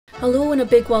Hello and a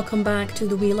big welcome back to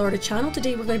the Wee Larder channel.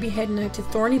 Today we're going to be heading out to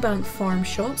Thorneybank Farm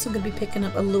Shop. So I'm going to be picking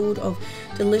up a load of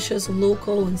delicious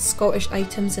local and Scottish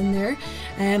items in there.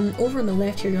 Over on the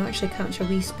left here you'll actually catch a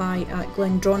wee spy at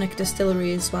Glendronach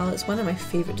Distillery as well. It's one of my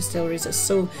favourite distilleries. It's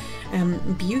so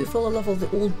beautiful. I love all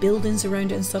the old buildings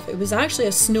around it and stuff. It was actually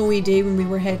a snowy day when we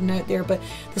were heading out there, but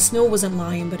the snow wasn't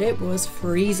lying, but it was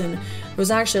freezing. There was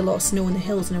actually a lot of snow in the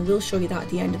hills, and I will show you that at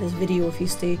the end of this video if you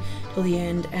stay till the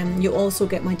end. You'll also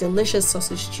get my delicious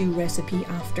sausage stew recipe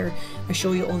after I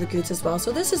show you all the goods as well.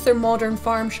 So this is their modern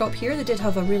farm shop here. They did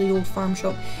have a really old farm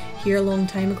shop here a long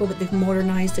time ago, but they've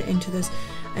modernized it into this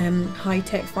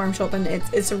high-tech farm shop, and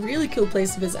it's a really cool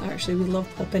place to visit. Actually, we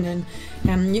love popping in.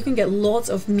 You can get lots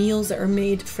of meals that are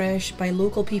made fresh by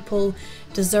local people,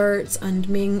 desserts and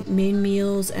main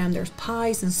meals, and there's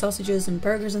pies and sausages and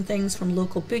burgers and things from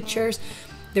local butchers.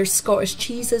 There's Scottish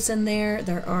cheeses in there.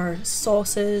 There are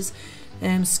sauces,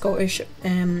 Scottish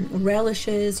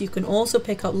relishes. You can also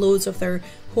pick up loads of their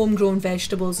homegrown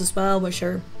vegetables as well, which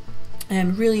are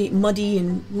really muddy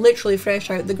and literally fresh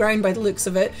out the ground by the looks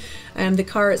of it. The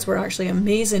carrots were actually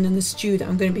amazing in the stew that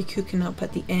I'm going to be cooking up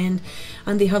at the end.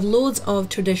 And they have loads of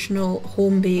traditional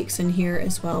home bakes in here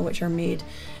as well, which are made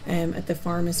at the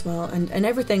farm as well. And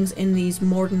everything's in these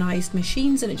modernised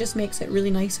machines, and it just makes it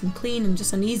really nice and clean and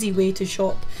just an easy way to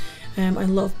shop. I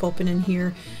love popping in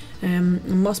here. I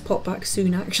must pop back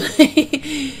soon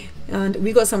actually. And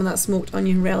we got some of that smoked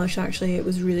onion relish actually. It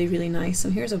was really nice.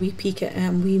 And here's a wee peek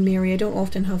at wee Mary. I don't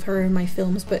often have her in my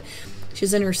films, but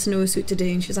she's in her snowsuit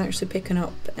today and she's actually picking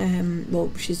up,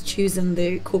 well, she's choosing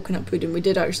the coconut pudding. We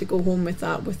did actually go home with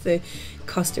that with the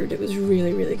custard. It was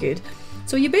really good.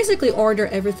 So you basically order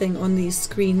everything on these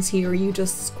screens here. You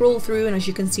just scroll through, and as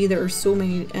you can see there are so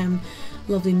many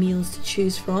lovely meals to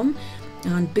choose from,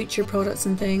 and butcher products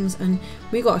and things. And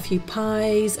we got a few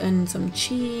pies and some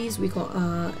cheese. We got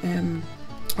our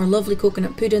lovely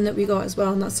coconut pudding that we got as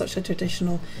well, and that's such a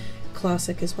traditional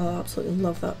classic as well. I absolutely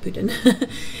love that pudding.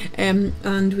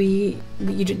 And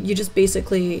you just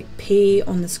basically pay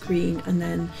on the screen, and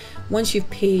then once you've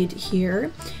paid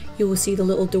here you will see the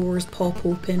little doors pop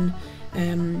open,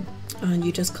 and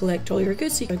you just collect all your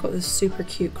goods. So I got this super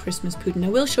cute Christmas pudding. I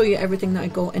will show you everything that I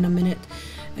got in a minute,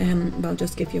 but I'll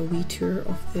just give you a wee tour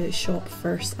of the shop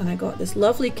first. And I got this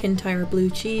lovely Kintyre blue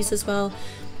cheese as well.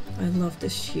 I love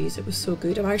this cheese, it was so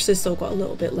good. I've actually still got a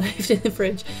little bit left in the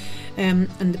fridge. And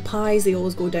the pies, they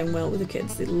always go down well with the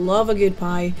kids. They love a good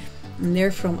pie, and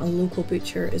they're from a local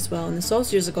butcher as well. And the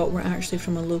sausages I got were actually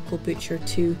from a local butcher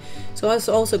too. So I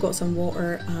also got some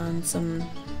water and some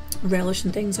relish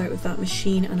and things out of that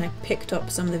machine, and I picked up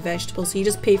some of the vegetables. So you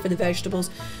just pay for the vegetables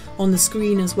on the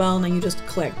screen as well, and then you just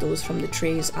collect those from the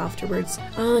trays afterwards.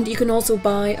 And you can also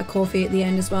buy a coffee at the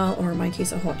end as well, or in my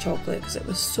case a hot chocolate, because it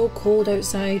was so cold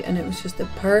outside and it was just the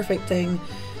perfect thing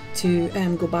to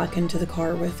go back into the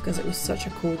car with, because it was such a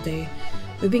cold day.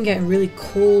 We've been getting really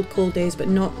cold days, but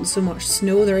not so much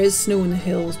snow. There is snow in the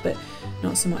hills, but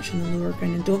not so much in the lower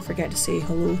ground. And don't forget to say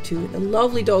hello to the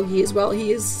lovely doggy as well.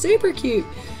 He is super cute.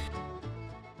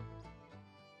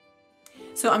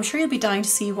 So I'm sure you'll be dying to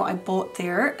see what I bought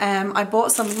there. I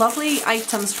bought some lovely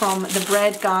items from the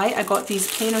bread guy. I got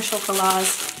these pain au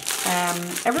chocolats.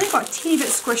 I really got a teeny bit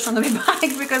squished on the way back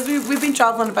because we've been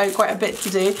travelling about quite a bit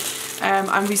today,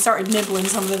 and we started nibbling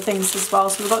some of the things as well.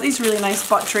 So we've got these really nice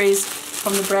butt trays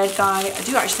from the bread guy. I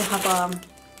do actually have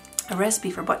a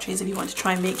recipe for butt trays if you want to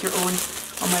try and make your own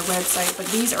on my website, but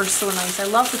these are so nice. I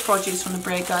love the produce from the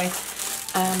bread guy.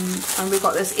 And we've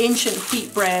got this ancient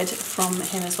wheat bread from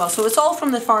him as well. So it's all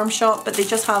from the farm shop, but they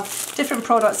just have different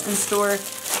products in store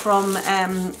from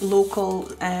local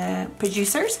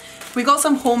producers. We got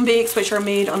some home bakes which are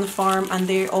made on the farm, and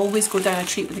they always go down a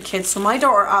treat with the kids. So my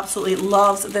daughter absolutely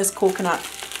loves this coconut.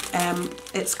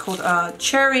 It's called a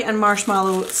cherry and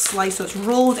marshmallow slice, so it's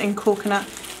rolled in coconut.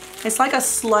 It's like a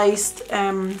sliced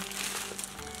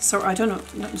sort of, I don't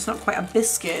know, it's not quite a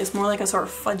biscuit, it's more like a sort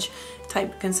of fudge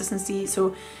type consistency.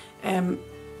 So I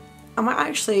might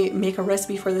actually make a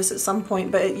recipe for this at some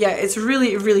point, but yeah, it's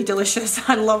really delicious.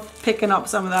 I love picking up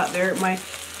some of that there.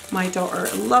 My daughter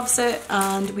loves it.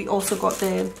 And we also got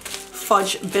the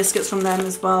fudge biscuits from them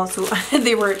as well, so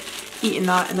they were eating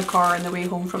that in the car on the way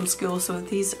home from school. So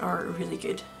these are really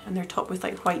good, and they're topped with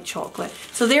like white chocolate.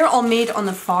 So they're all made on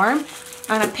the farm.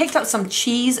 And I picked up some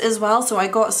cheese as well. So I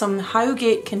got some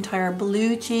Howgate Kintyre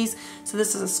blue cheese. So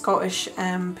this is a Scottish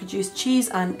produced cheese,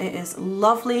 and it is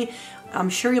lovely. I'm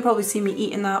sure you'll probably see me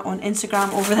eating that on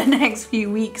Instagram over the next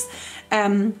few weeks.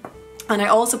 And I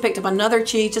also picked up another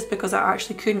cheese just because I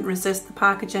actually couldn't resist the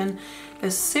packaging.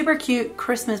 This super cute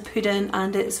Christmas pudding,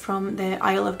 and it's from the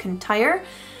Isle of Kintyre.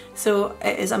 So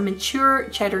it is a mature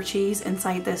cheddar cheese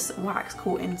inside this wax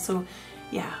coating. So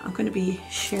yeah, I'm going to be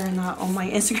sharing that on my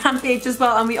Instagram page as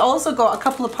well. And we also got a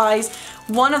couple of pies.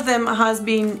 One of them has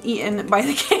been eaten by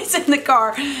the kids in the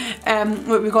car.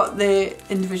 We got the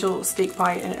individual steak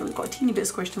pie and it got a teeny bit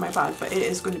squished in my bag, but it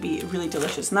is going to be really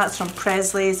delicious. And that's from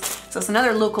Presley's. So it's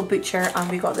another local butcher, and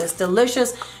we got this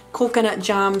delicious coconut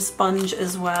jam sponge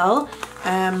as well.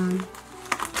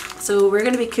 So we're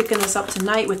going to be cooking this up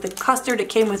tonight with the custard. It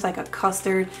came with like a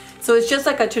custard. So it's just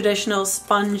like a traditional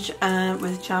sponge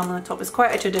with jam on the top. It's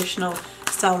quite a traditional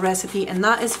style recipe, and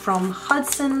that is from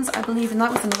Hudson's, I believe, and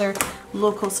that was another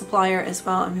local supplier as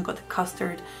well. And we've got the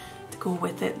custard to go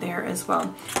with it there as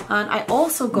well. And I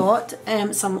also got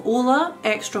some Ola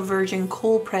extra virgin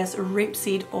cold pressed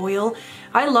rapeseed oil.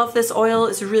 I love this oil.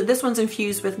 This one's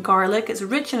infused with garlic. It's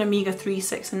rich in omega-3,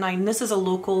 6 and 9. This is a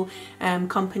local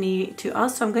company to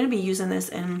us, so I'm going to be using this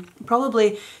in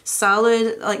probably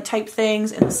salad like type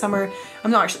things in the summer.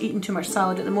 I'm not actually eating too much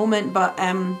salad at the moment, but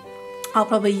I'll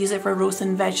probably use it for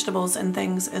roasting vegetables and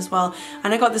things as well.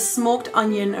 And I got the smoked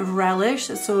onion relish.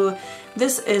 So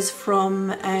this is from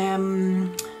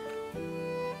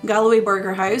Galloway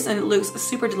Burger House, and it looks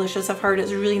super delicious. I've heard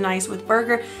it's really nice with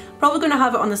burger. Probably going to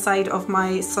have it on the side of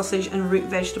my sausage and root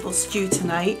vegetable stew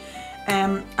tonight.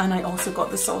 And I also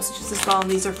got the sausages as well.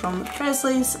 These are from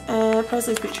Presley's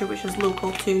Butcher, which is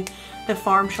local to the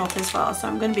farm shop as well. So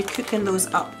I'm going to be cooking those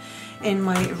up in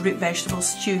my root vegetable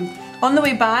stew. On the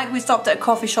way back, we stopped at a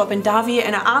coffee shop in Davie,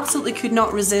 and I absolutely could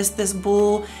not resist this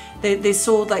bowl. They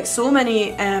sold like so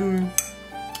many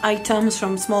items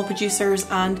from small producers,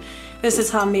 and this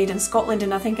is handmade in Scotland,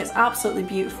 and I think it's absolutely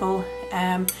beautiful.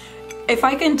 If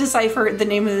I can decipher the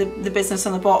name of the business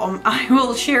on the bottom, I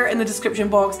will share it in the description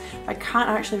box. I can't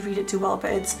actually read it too well,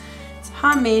 but it's a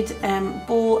handmade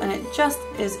bowl, and it just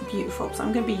is beautiful. So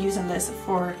I'm going to be using this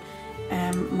for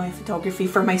my photography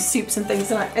for my soups and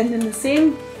things. And in the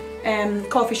same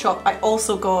coffee shop, I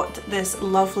also got this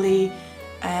lovely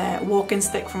walking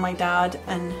stick from my dad,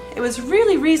 and it was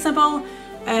really reasonable.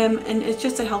 And it's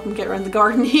just to help him get around the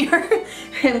garden here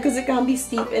because it can be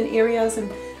steep in areas and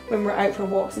when we're out for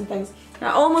walks and things. And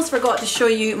I almost forgot to show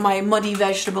you my muddy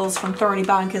vegetables from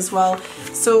Thorneybank as well.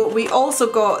 So we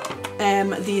also got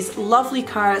these lovely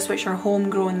carrots, which are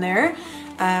homegrown there,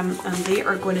 and they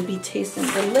are going to be tasting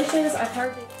delicious. I've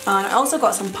heard. And I also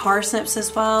got some parsnips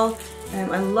as well.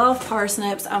 I love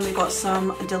parsnips, and we got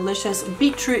some delicious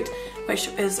beetroot, which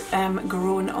is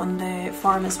grown on the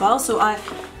farm as well. So I'm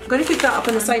going to cook that up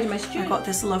on the side of my stew. I got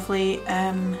this lovely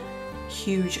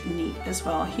huge neat as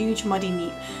well, huge muddy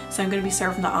neat. So I'm going to be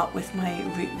serving that up with my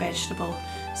root vegetable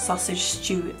sausage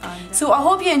stew. So I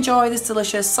hope you enjoy this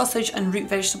delicious sausage and root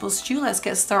vegetable stew. Let's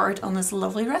get started on this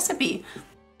lovely recipe.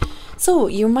 So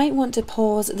you might want to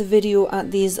pause the video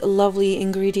at these lovely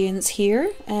ingredients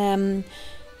here.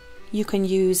 You can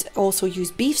also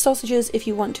use beef sausages if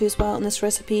you want to as well in this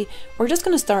recipe. We're just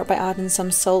going to start by adding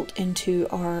some salt into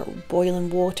our boiling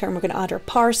water, and we're going to add our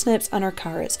parsnips and our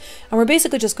carrots. And we're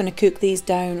basically just going to cook these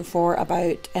down for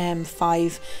about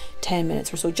 5-10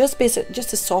 minutes or so, just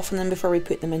to soften them before we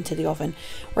put them into the oven.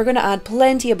 We're going to add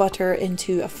plenty of butter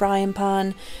into a frying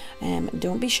pan.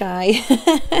 Don't be shy.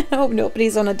 I hope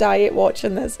nobody's on a diet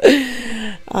watching this.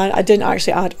 And I didn't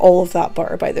actually add all of that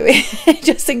butter, by the way,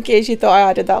 just in case you thought I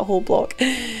added that whole block.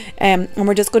 And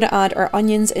we're just going to add our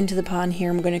onions into the pan here,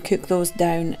 and we're going to cook those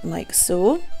down like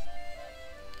so.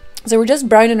 So we're just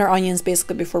browning our onions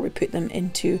basically before we put them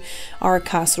into our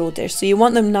casserole dish. So you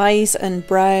want them nice and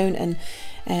brown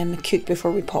and cooked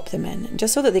before we pop them in,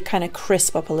 just so that they kind of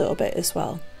crisp up a little bit as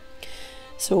well.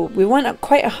 So we want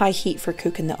quite a high heat for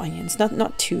cooking the onions,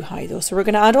 not too high though. So we're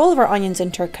going to add all of our onions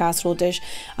into our casserole dish,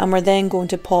 and we're then going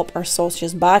to pop our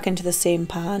sausages back into the same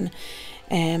pan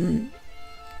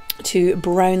to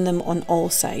brown them on all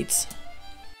sides.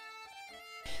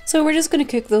 So we're just going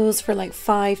to cook those for like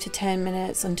 5 to 10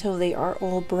 minutes until they are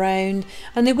all browned,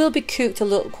 and they will be cooked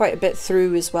quite a bit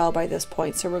through as well by this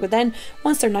point. So we're then,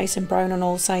 once they're nice and brown on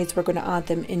all sides, we're going to add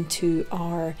them into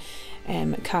our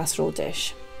casserole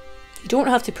dish. You don't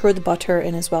have to pour the butter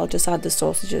in as well, just add the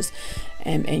sausages,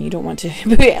 and you don't want to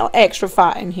put extra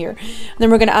fat in here. And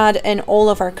then we're going to add in all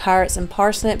of our carrots and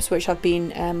parsnips, which have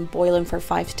been boiling for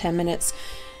 5 to 10 minutes.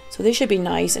 So they should be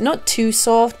nice and not too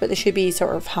soft, but they should be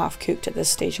sort of half cooked at this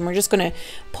stage. And we're just going to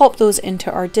pop those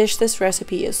into our dish. This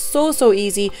recipe is so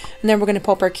easy. And then we're going to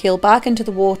pop our kale back into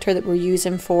the water that we're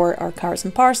using for our carrots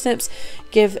and parsnips.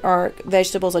 Give our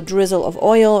vegetables a drizzle of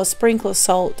oil, a sprinkle of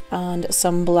salt, and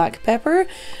some black pepper.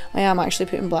 I am actually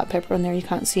putting black pepper on there. You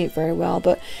can't see it very well,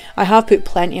 but I have put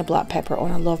plenty of black pepper on.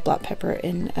 I love black pepper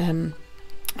in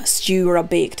stew or a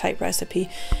bake type recipe.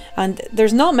 And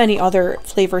there's not many other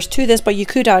flavors to this, but you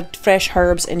could add fresh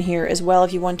herbs in here as well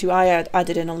if you want to. I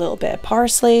added in a little bit of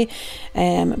parsley,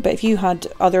 but if you had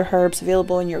other herbs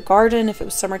available in your garden, if it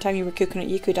was summertime you were cooking it,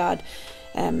 you could add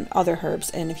other herbs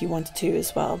in if you wanted to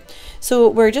as well. So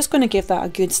we're just going to give that a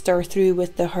good stir through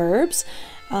with the herbs,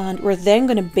 and we're then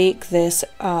going to bake this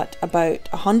at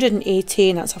about 180,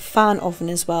 and that's a fan oven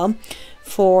as well,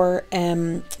 for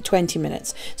 20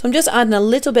 minutes. So I'm just adding a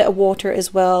little bit of water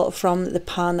as well from the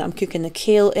pan that I'm cooking the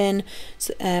kale in,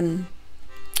 so,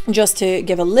 just to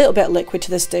give a little bit of liquid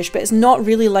to this dish, but it's not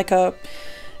really like a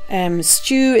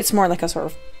stew, it's more like a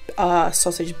sort of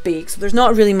sausage bake. So there's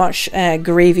not really much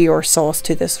gravy or sauce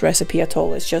to this recipe at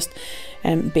all, it's just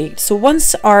baked. So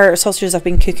once our sausages have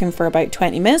been cooking for about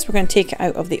 20 minutes, we're going to take it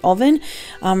out of the oven,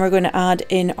 and we're going to add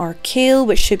in our kale,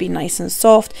 which should be nice and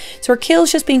soft. So our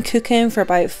kale's just been cooking for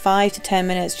about 5 to 10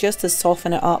 minutes just to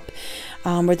soften it up.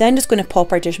 We're then just going to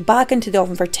pop our dish back into the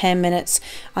oven for 10 minutes,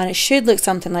 and it should look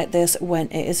something like this when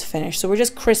it is finished. So we're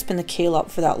just crisping the kale up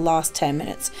for that last 10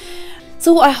 minutes.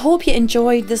 So I hope you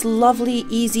enjoyed this lovely,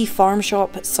 easy farm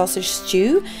shop sausage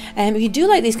stew. If you do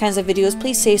like these kinds of videos,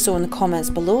 please say so in the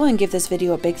comments below and give this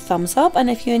video a big thumbs up.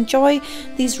 And if you enjoy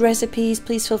these recipes,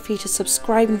 please feel free to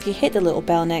subscribe, and if you hit the little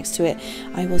bell next to it,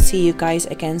 I will see you guys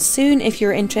again soon. If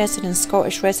you're interested in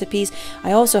Scottish recipes,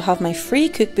 I also have my free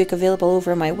cookbook available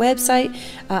over on my website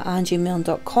at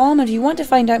angiemilne.com. And if you want to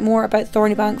find out more about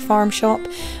Thorneybank Farm Shop,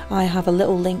 I have a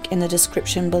little link in the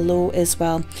description below as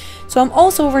well. So I'm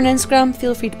also over on Instagram.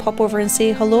 Feel free to pop over and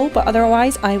say hello, but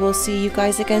otherwise I will see you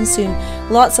guys again soon.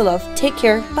 Lots of love. Take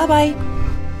care. Bye bye.